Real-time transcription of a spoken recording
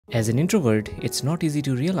As an introvert, it's not easy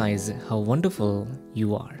to realize how wonderful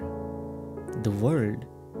you are. The world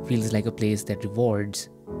feels like a place that rewards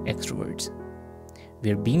extroverts,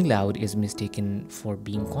 where being loud is mistaken for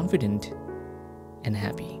being confident and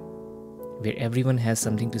happy, where everyone has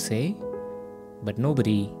something to say, but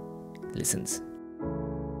nobody listens.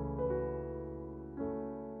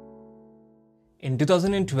 In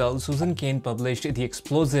 2012, Susan Cain published the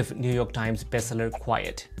explosive New York Times bestseller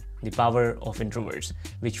Quiet: The Power of Introverts,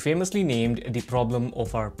 which famously named the problem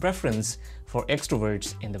of our preference for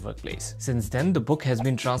extroverts in the workplace. Since then, the book has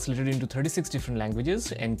been translated into 36 different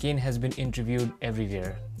languages, and Cain has been interviewed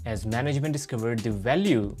everywhere as management discovered the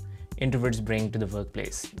value introverts bring to the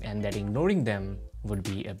workplace and that ignoring them would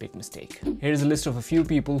be a big mistake. Here's a list of a few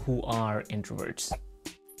people who are introverts.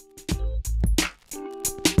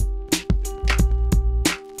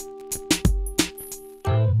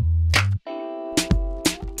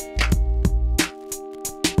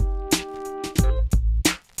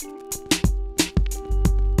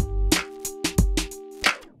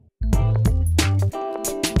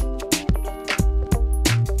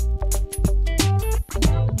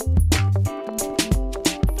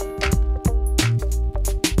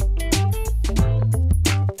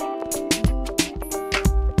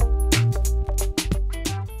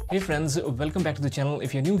 Hey friends, welcome back to the channel.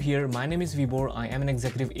 If you're new here, my name is Vibor. I am an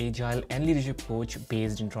executive agile and leadership coach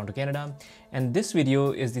based in Toronto, Canada. And this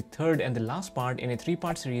video is the third and the last part in a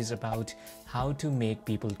three-part series about how to make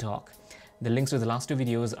people talk. The links to the last two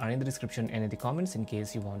videos are in the description and in the comments in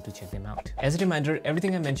case you want to check them out. As a reminder,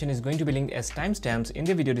 everything I mention is going to be linked as timestamps in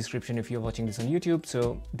the video description if you're watching this on YouTube,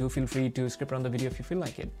 so do feel free to skip around the video if you feel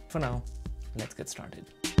like it. For now, let's get started.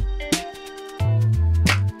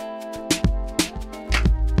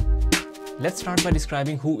 Let's start by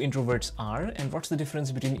describing who introverts are and what's the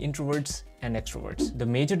difference between introverts and extroverts. The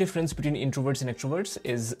major difference between introverts and extroverts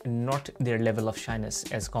is not their level of shyness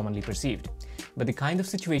as commonly perceived, but the kind of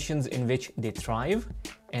situations in which they thrive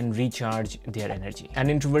and recharge their energy. An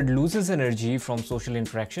introvert loses energy from social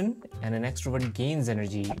interaction and an extrovert gains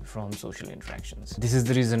energy from social interactions. This is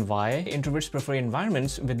the reason why introverts prefer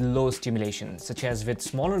environments with low stimulation, such as with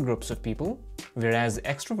smaller groups of people, whereas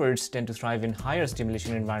extroverts tend to thrive in higher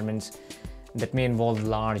stimulation environments that may involve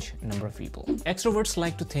large number of people. Extroverts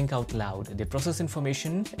like to think out loud. They process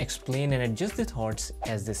information, explain and adjust their thoughts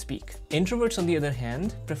as they speak. Introverts, on the other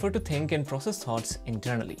hand, prefer to think and process thoughts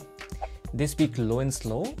internally. They speak low and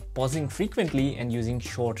slow, pausing frequently and using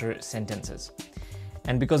shorter sentences.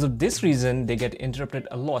 And because of this reason, they get interrupted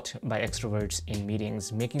a lot by extroverts in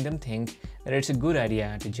meetings, making them think that it's a good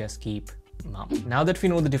idea to just keep mum. Now that we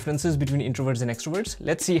know the differences between introverts and extroverts,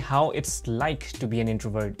 let's see how it's like to be an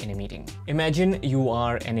introvert in a meeting. Imagine you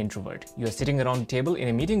are an introvert. You are sitting around a table in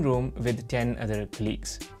a meeting room with 10 other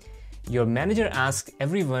colleagues. Your manager asks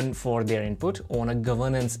everyone for their input on a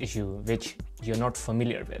governance issue which you're not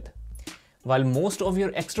familiar with. While most of your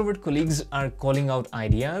extrovert colleagues are calling out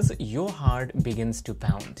ideas, your heart begins to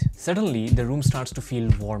pound. Suddenly, the room starts to feel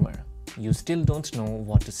warmer. You still don't know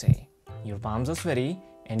what to say. Your palms are sweaty,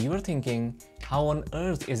 and you are thinking, how on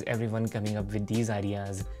earth is everyone coming up with these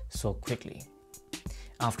ideas so quickly?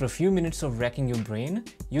 After a few minutes of racking your brain,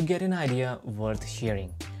 you get an idea worth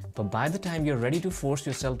sharing. But by the time you're ready to force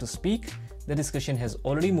yourself to speak, the discussion has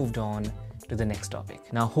already moved on to the next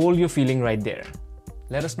topic. Now hold your feeling right there.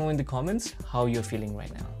 Let us know in the comments how you're feeling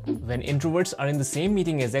right now. When introverts are in the same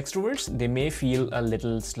meeting as extroverts, they may feel a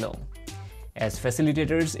little slow. As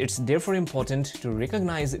facilitators, it's therefore important to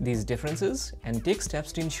recognize these differences and take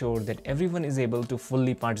steps to ensure that everyone is able to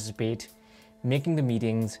fully participate, making the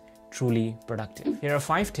meetings truly productive. Here are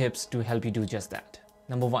 5 tips to help you do just that.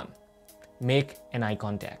 Number 1, make an eye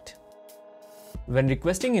contact. When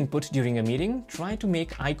requesting input during a meeting, try to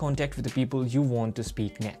make eye contact with the people you want to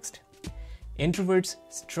speak next. Introverts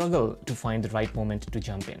struggle to find the right moment to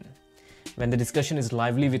jump in. When the discussion is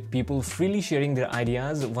lively with people freely sharing their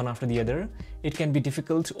ideas one after the other, it can be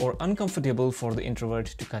difficult or uncomfortable for the introvert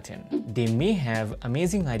to cut in. They may have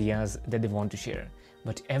amazing ideas that they want to share,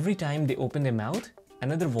 but every time they open their mouth,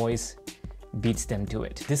 another voice beats them to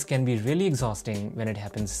it. This can be really exhausting when it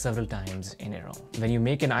happens several times in a row. When you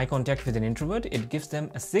make an eye contact with an introvert, it gives them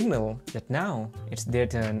a signal that now it's their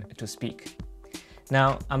turn to speak.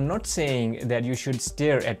 Now, I'm not saying that you should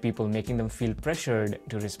stare at people, making them feel pressured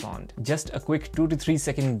to respond. Just a quick 2 to 3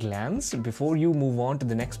 second glance before you move on to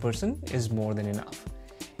the next person is more than enough.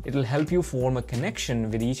 It'll help you form a connection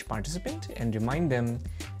with each participant and remind them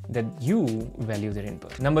that you value their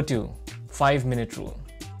input. Number 2, 5-minute rule.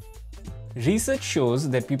 Research shows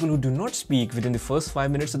that people who do not speak within the first 5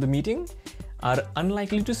 minutes of the meeting are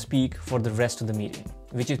unlikely to speak for the rest of the meeting,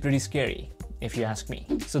 which is pretty scary. if you ask me.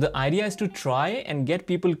 So the idea is to try and get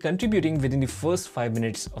people contributing within the first 5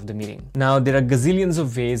 minutes of the meeting. Now, there are gazillions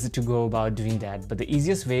of ways to go about doing that, but the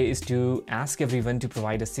easiest way is to ask everyone to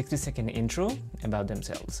provide a 60-second intro about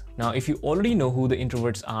themselves. Now, if you already know who the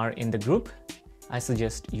introverts are in the group, I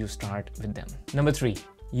suggest you start with them. Number 3,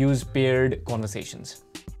 use paired conversations.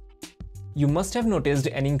 You must have noticed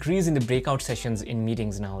an increase in the breakout sessions in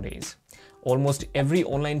meetings nowadays. Almost every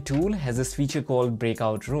online tool has this feature called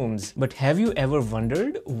breakout rooms. But have you ever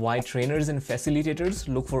wondered why trainers and facilitators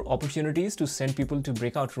look for opportunities to send people to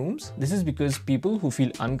breakout rooms? This is because people who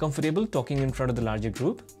feel uncomfortable talking in front of the larger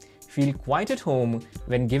group feel quite at home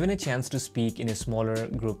when given a chance to speak in a smaller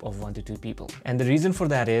group of 1 to 2 people. And the reason for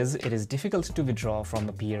that is it is difficult to withdraw from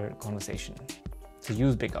a peer conversation. So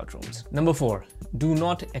use breakout rooms. Number 4, do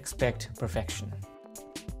not expect perfection.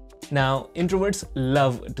 Now, introverts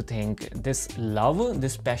love to think. This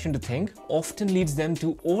passion to think often leads them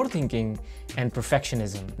to overthinking and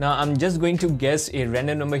perfectionism. Now, I'm just going to guess a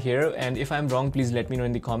random number here, and if I'm wrong, please let me know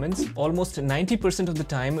in the comments. Almost 90% of the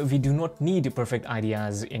time, we do not need perfect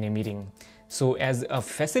ideas in a meeting. So as a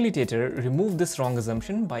facilitator, remove this wrong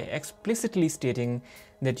assumption by explicitly stating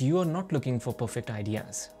that you are not looking for perfect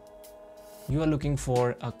ideas. You are looking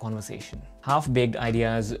for a conversation. Half-baked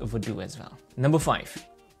ideas would do as well. Number 5.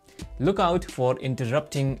 Look out for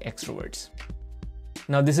interrupting extroverts.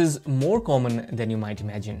 Now, this is more common than you might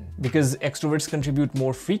imagine. Because extroverts contribute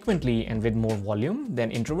more frequently and with more volume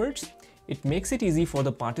than introverts, it makes it easy for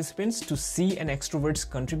the participants to see an extrovert's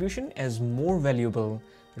contribution as more valuable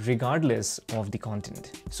regardless of the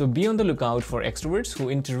content. So be on the lookout for extroverts who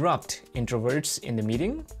interrupt introverts in the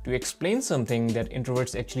meeting to explain something that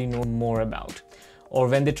introverts actually know more about, or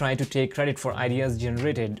when they try to take credit for ideas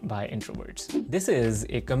generated by introverts. This is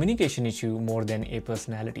a communication issue more than a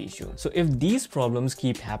personality issue. So if these problems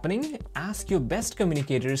keep happening, ask your best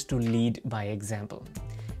communicators to lead by example.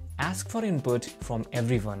 Ask for input from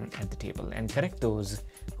everyone at the table and correct those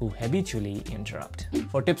who habitually interrupt.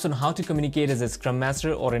 For tips on how to communicate as a Scrum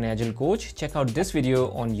Master or an Agile coach, check out this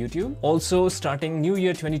video on YouTube. Also, starting New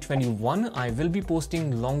Year 2021, I will be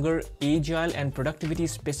posting longer Agile and productivity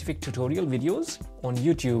specific tutorial videos on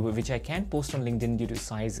YouTube, which I can't post on LinkedIn due to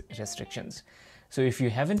size restrictions. So if you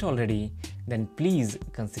haven't already, then please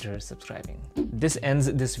consider subscribing. This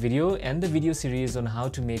ends this video and the video series on how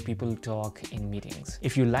to make people talk in meetings.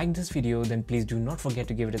 If you liked this video, then please do not forget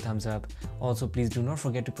to give it a thumbs up. Also, please do not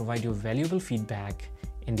forget to provide your valuable feedback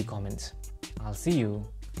in the comments. I'll see you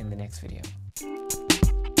in the next video.